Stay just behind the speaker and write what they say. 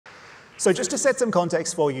So just to set some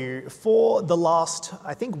context for you, for the last,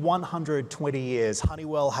 I think, 120 years,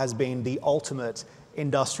 Honeywell has been the ultimate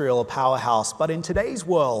industrial powerhouse. But in today's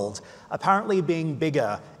world, apparently being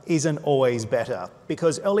bigger isn't always better.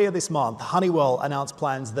 Because earlier this month, Honeywell announced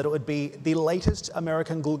plans that it would be the latest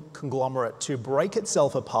American conglomerate to break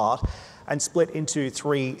itself apart and split into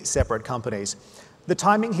 3 separate companies. The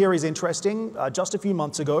timing here is interesting. Just a few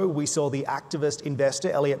months ago, we saw the activist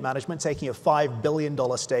investor, Elliott Management, taking a $5 billion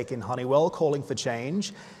stake in Honeywell, calling for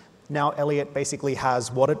change. Now Elliott basically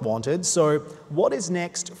has what it wanted. So what is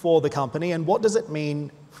next for the company, and what does it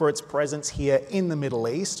mean for its presence here in the Middle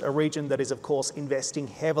East, a region that is, of course, investing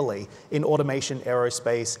heavily in automation,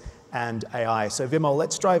 aerospace, and AI. So Vimal,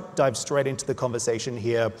 let's dive straight into the conversation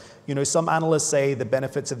here. You know, some analysts say the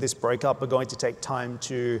benefits of this breakup are going to take time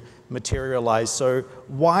to materialize. So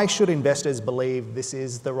why should investors believe this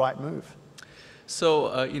is the right move?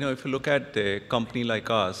 So, you know, if you look at a company like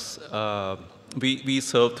us, we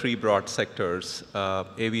serve 3 broad sectors,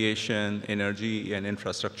 aviation, energy, and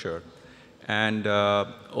infrastructure. And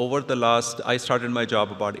over the last, I started my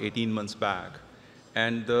job about 18 months back.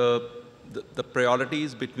 And the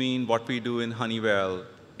priorities between what we do in Honeywell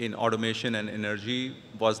in automation and energy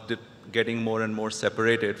was getting more and more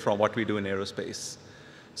separated from what we do in aerospace.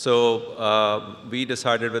 So we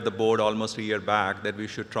decided with the board almost a year back that we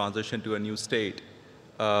should transition to a new state,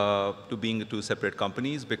 to being 2 separate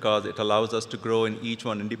companies, because it allows us to grow in each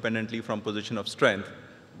one independently from position of strength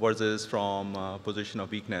versus from position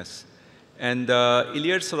of weakness. And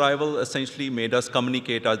Elliott's arrival essentially made us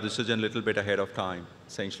communicate our decision a little bit ahead of time.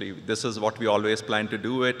 Essentially, this is what we always planned to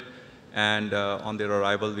do it. And on their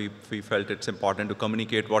arrival, we felt it's important to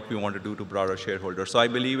communicate what we want to do to broader shareholders. So I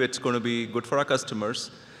believe it's going to be good for our customers.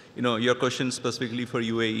 You know, your question specifically for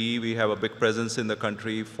UAE, we have a big presence in the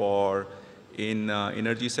country in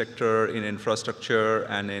energy sector, in infrastructure,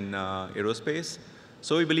 and in aerospace.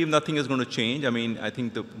 So we believe nothing is going to change. I mean, I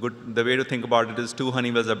think the way to think about it is 2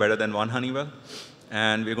 Honeywells are better than 1 Honeywell.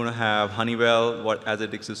 And we're going to have Honeywell as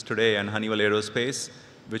it exists today and Honeywell Aerospace,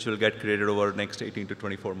 which will get created over the next 18 to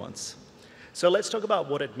 24 months. So let's talk about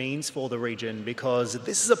what it means for the region, because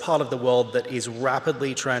this is a part of the world that is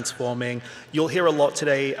rapidly transforming. You'll hear a lot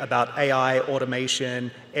today about AI, automation,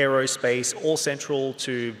 aerospace, all central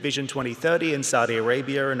to Vision 2030 in Saudi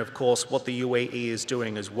Arabia, and of course what the UAE is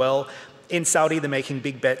doing as well. In Saudi, they're making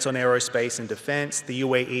big bets on aerospace and defense. The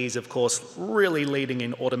UAE is, of course, really leading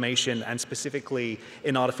in automation and specifically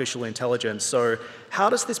in artificial intelligence. So how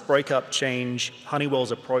does this breakup change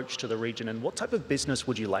Honeywell's approach to the region, and what type of business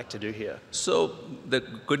would you like to do here? So the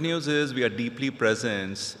good news is we are deeply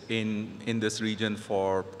present in this region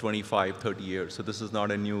for 25, 30 years. So this is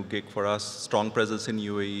not a new gig for us. Strong presence in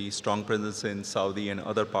UAE, strong presence in Saudi and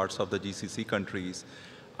other parts of the GCC countries.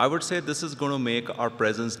 I would say this is going to make our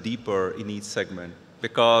presence deeper in each segment,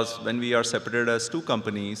 because when we are separated as 2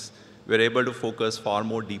 companies, we're able to focus far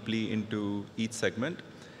more deeply into each segment.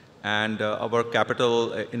 And our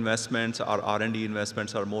capital investments, our R&D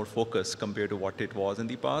investments are more focused compared to what it was in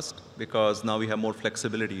the past, because now we have more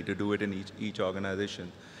flexibility to do it in each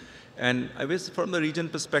organization. And I wish from the region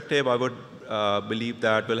perspective, I would believe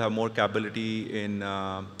that we'll have more capability in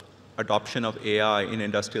adoption of AI in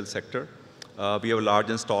industrial sector. We have a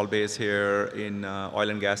large install base here in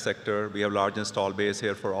oil and gas sector. We have a large install base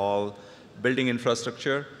here for all building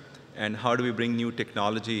infrastructure. And how do we bring new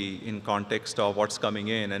technology in context of what's coming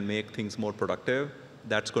in and make things more productive?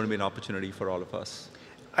 That's going to be an opportunity for all of us.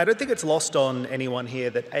 I don't think it's lost on anyone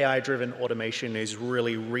here that AI-driven automation is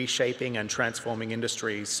really reshaping and transforming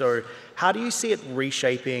industries. So how do you see it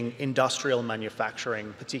reshaping industrial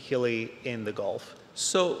manufacturing, particularly in the Gulf?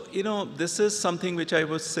 So, you know, this is something which I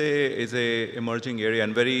would say is an emerging area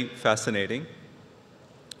and very fascinating.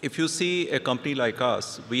 If you see a company like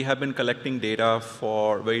us, we have been collecting data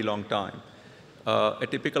for a very long time. A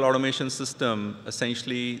typical automation system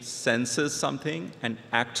essentially senses something and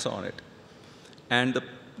acts on it. And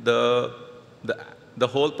the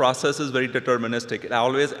whole process is very deterministic. It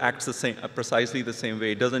always acts precisely the same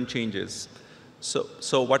way. It doesn't change.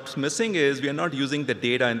 So what's missing is we are not using the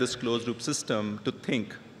data in this closed loop system to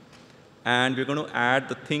think. And we're going to add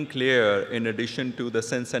the think layer in addition to the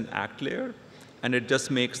sense and act layer. And it just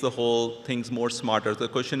makes the whole things more smarter. The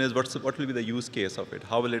question is, what will be the use case of it?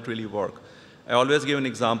 How will it really work? I always give an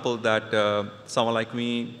example that someone like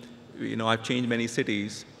me, you know, I've changed many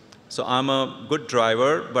cities. So I'm a good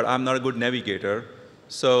driver, but I'm not a good navigator.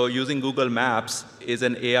 So using Google Maps is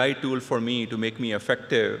an AI tool for me to make me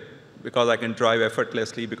effective, because I can drive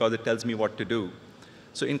effortlessly because it tells me what to do.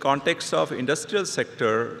 So in context of industrial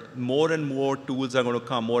sector, more and more tools are going to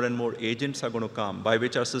come, more and more agents are going to come, by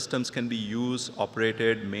which our systems can be used,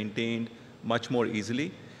 operated, maintained much more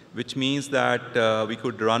easily, which means that we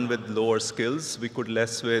could run with lower skills, we could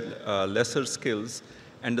less with lesser skills,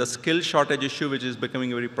 and the skill shortage issue, which is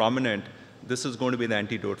becoming very prominent, this is going to be the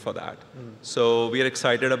antidote for that. So we are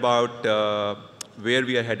excited about where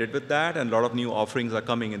we are headed with that, and a lot of new offerings are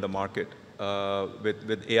coming in the market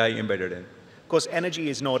with AI embedded in. Of course, energy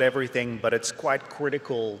is not everything, but it's quite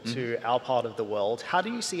critical to our part of the world. How do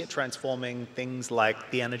you see it transforming things like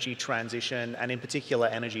the energy transition and in particular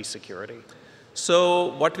energy security?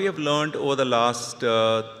 So what we have learned over the last 2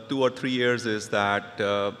 or 3 years is that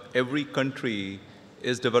every country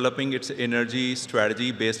is developing its energy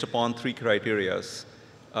strategy based upon 3 criteria: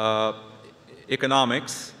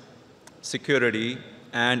 economics, security,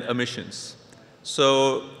 and emissions.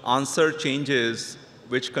 So answer changes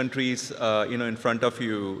which countries in front of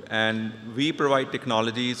you, and we provide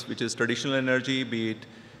technologies which is traditional energy, be it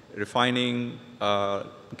refining,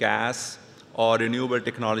 gas, or renewable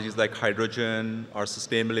technologies like hydrogen or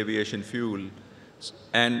sustainable aviation fuel.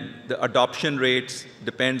 And the adoption rates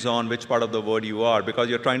depends on which part of the world you are, because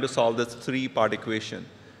you're trying to solve this 3-part equation.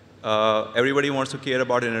 Everybody wants to care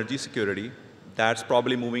about energy security. That's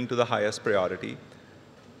probably moving to the highest priority.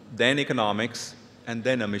 Then economics, and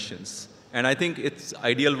then emissions. And I think it's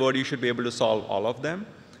ideal world you should be able to solve all of them.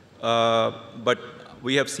 But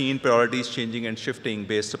we have seen priorities changing and shifting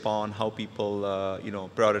based upon how people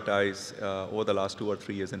prioritize over the last 2 or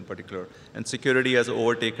 3 years in particular. And security has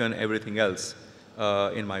overtaken everything else,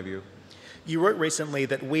 in my view. You wrote recently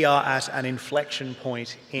that we are at an inflection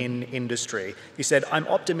point in industry. You said, I'm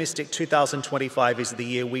optimistic 2025 is the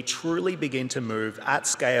year we truly begin to move at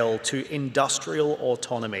scale to industrial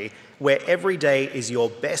autonomy, where every day is your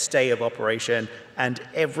best day of operation and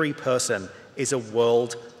every person is a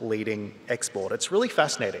world-leading export. It's really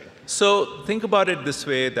fascinating. So think about it this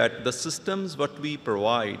way, that the systems what we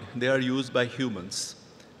provide, they are used by humans.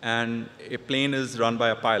 And a plane is run by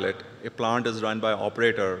a pilot, a plant is run by an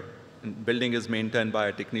operator, and building is maintained by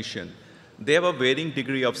a technician. They have a varying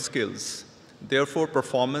degree of skills. Therefore,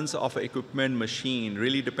 performance of an equipment machine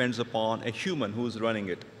really depends upon a human who's running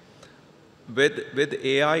it. With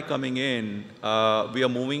AI coming in, we are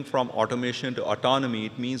moving from automation to autonomy.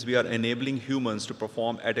 It means we are enabling humans to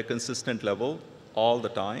perform at a consistent level all the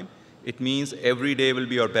time. It means every day will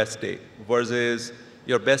be your best day, versus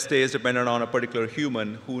your best day is dependent on a particular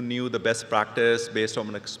human who knew the best practice based on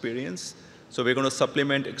an experience. So we're going to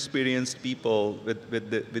supplement experienced people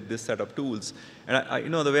with this set of tools.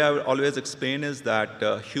 And the way I would always explain is that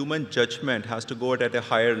human judgment has to go at a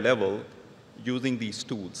higher level using these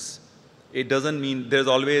tools. It doesn't mean there's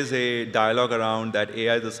always a dialogue around that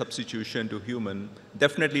AI is a substitution to human.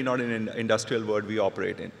 Definitely not in an industrial world we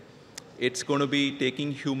operate in. It's going to be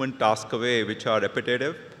taking human tasks away, which are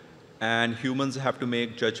repetitive, and humans have to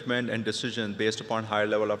make judgment and decisions based upon higher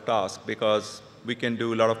level of tasks, because we can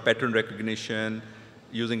do a lot of pattern recognition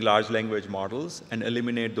using large language models and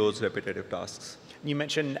eliminate those repetitive tasks. You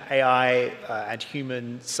mentioned AI and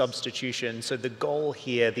human substitution. So the goal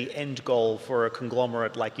here, the end goal for a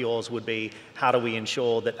conglomerate like yours would be, how do we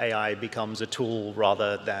ensure that AI becomes a tool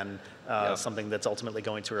rather than something that's ultimately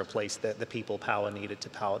going to replace the people power needed to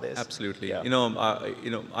power this? Absolutely. Yeah.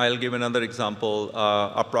 I'll give another example.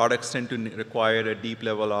 Our products tend to require a deep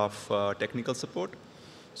level of technical support.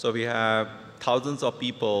 So we have thousands of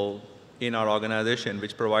people in our organization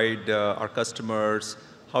which provide our customers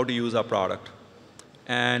how to use our product.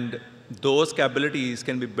 And those capabilities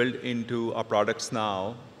can be built into our products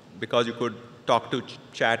now, because you could talk to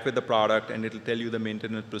chat with the product and it'll tell you the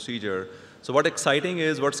maintenance procedure. So what's exciting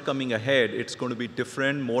is what's coming ahead. It's going to be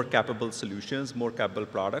different, more capable solutions, more capable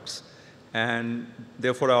products. And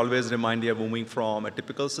therefore, I always remind you of moving from a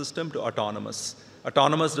typical system to autonomous.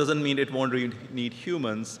 Autonomous doesn't mean it won't need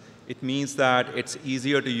humans. It means that it's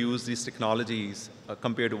easier to use these technologies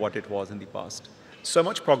compared to what it was in the past. So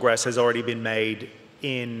much progress has already been made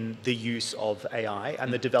in the use of AI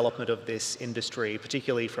and the development of this industry,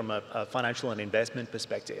 particularly from a financial and investment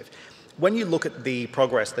perspective. When you look at the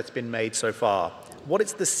progress that's been made so far, what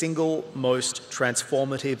is the single most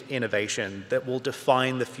transformative innovation that will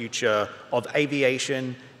define the future of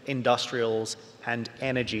aviation, industrials, and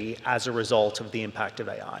energy as a result of the impact of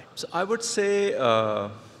AI? So I would say,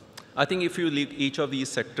 I think if you leave each of these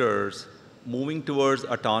sectors, moving towards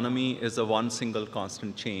autonomy is a one single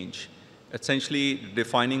constant change. Essentially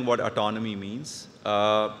defining what autonomy means.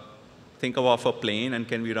 Think of a plane, and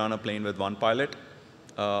can we run a plane with one pilot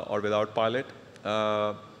or without pilot?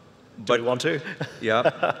 Do we want to?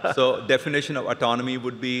 Yeah. So definition of autonomy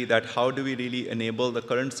would be that how do we really enable the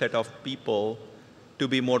current set of people to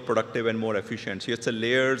be more productive and more efficient? So it's the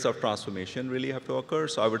layers of transformation really have to occur.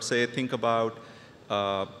 So I would say think about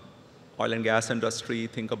oil and gas industry,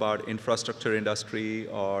 think about infrastructure industry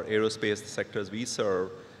or aerospace sectors we serve.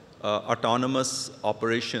 Autonomous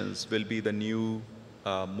operations will be the new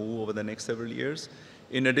move over the next several years.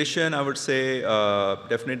 In addition, I would say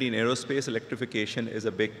definitely in aerospace, electrification is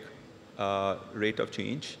a big rate of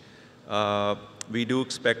change. We do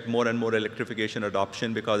expect more and more electrification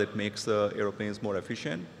adoption because it makes the airplanes more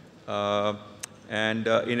efficient. In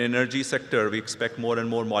energy sector, we expect more and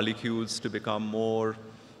more molecules to become more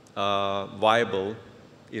viable,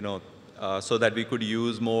 so that we could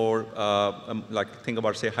use more, like think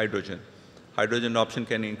about, say, hydrogen. Hydrogen adoption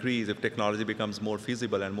can increase if technology becomes more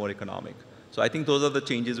feasible and more economic. So I think those are the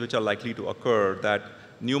changes which are likely to occur, that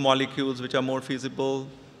new molecules which are more feasible,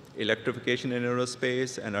 electrification in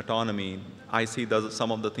aerospace, and autonomy. I see those are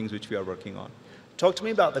some of the things which we are working on. Talk to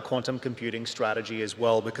me about the quantum computing strategy as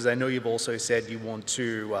well, because I know you've also said you want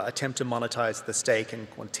to attempt to monetize the stake in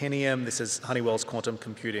Quantinium. This is Honeywell's quantum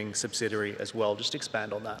computing subsidiary as well. Just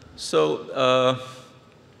expand on that. So,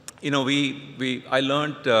 I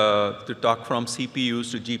learned to talk from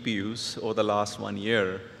CPUs to GPUs over the last 1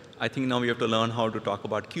 year. I think now we have to learn how to talk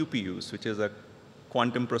about QPUs, which is a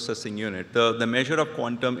quantum processing unit. The measure of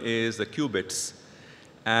quantum is the qubits.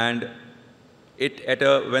 And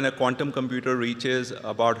when a quantum computer reaches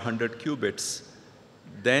about 100 qubits,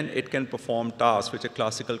 then it can perform tasks which a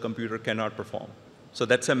classical computer cannot perform. So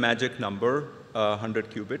that's a magic number,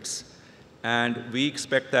 100 qubits. And we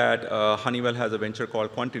expect that Honeywell has a venture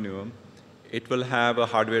called Quantinium. It will have a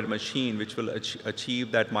hardware machine which will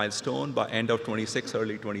achieve that milestone by end of 26,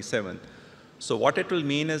 early 27. So what it will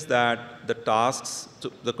mean is that the tasks,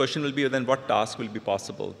 the question will be then what tasks will be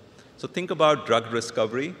possible. So think about drug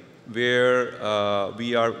discovery, where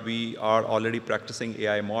we are already practicing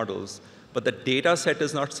AI models, but the data set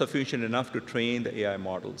is not sufficient enough to train the AI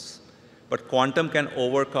models. But quantum can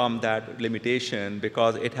overcome that limitation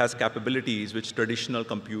because it has capabilities which traditional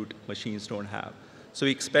compute machines don't have. So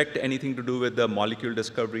we expect anything to do with the molecule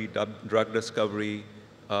discovery, drug discovery,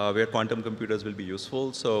 where quantum computers will be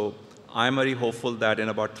useful. So I'm very hopeful that in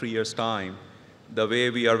about 3 years' time, the way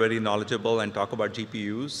we are very knowledgeable and talk about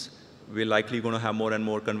GPUs, we're likely going to have more and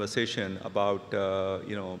more conversation about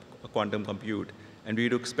quantum compute. And we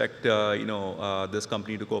do expect this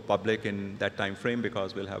company to go public in that time frame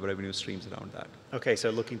because we'll have revenue streams around that. Okay, so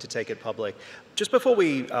looking to take it public. Just before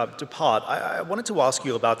we depart, I wanted to ask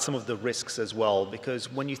you about some of the risks as well,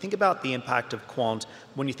 because when you think about the impact of quant,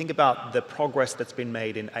 when you think about the progress that's been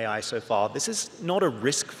made in AI so far, this is not a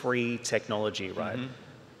risk-free technology, right? Mm-hmm.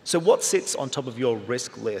 So what sits on top of your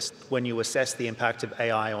risk list when you assess the impact of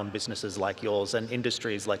AI on businesses like yours and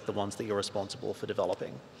industries like the ones that you're responsible for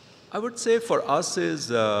developing? I would say for us is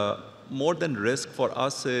more than risk, for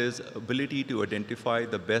us is ability to identify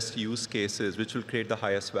the best use cases which will create the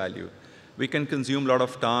highest value. We can consume a lot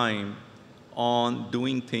of time on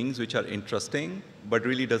doing things which are interesting, but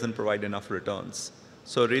really doesn't provide enough returns.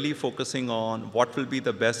 So really focusing on what will be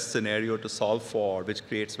the best scenario to solve for, which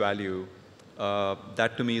creates value,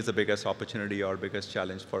 that to me is the biggest opportunity or biggest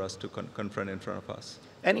challenge for us to confront in front of us.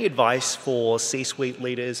 Any advice for C-suite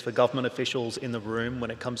leaders, for government officials in the room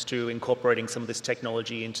when it comes to incorporating some of this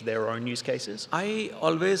technology into their own use cases? I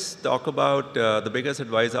always talk about the biggest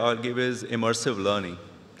advice I'll give is immersive learning.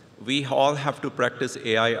 We all have to practice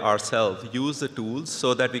AI ourselves, use the tools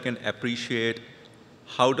so that we can appreciate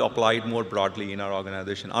how to apply it more broadly in our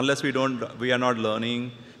organization. Unless we are not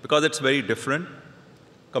learning, because it's very different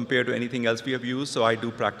compared to anything else we have used. So I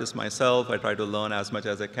do practice myself. I try to learn as much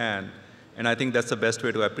as I can. And I think that's the best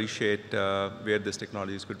way to appreciate where this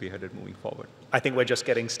technologies could be headed moving forward. I think we're just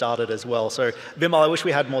getting started as well. So Vimal, I wish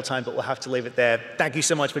we had more time, but we'll have to leave it there. Thank you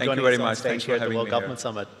so much for joining us on stage here at the World Government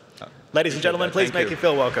Summit. Ladies and gentlemen, please make you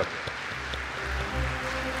feel welcome.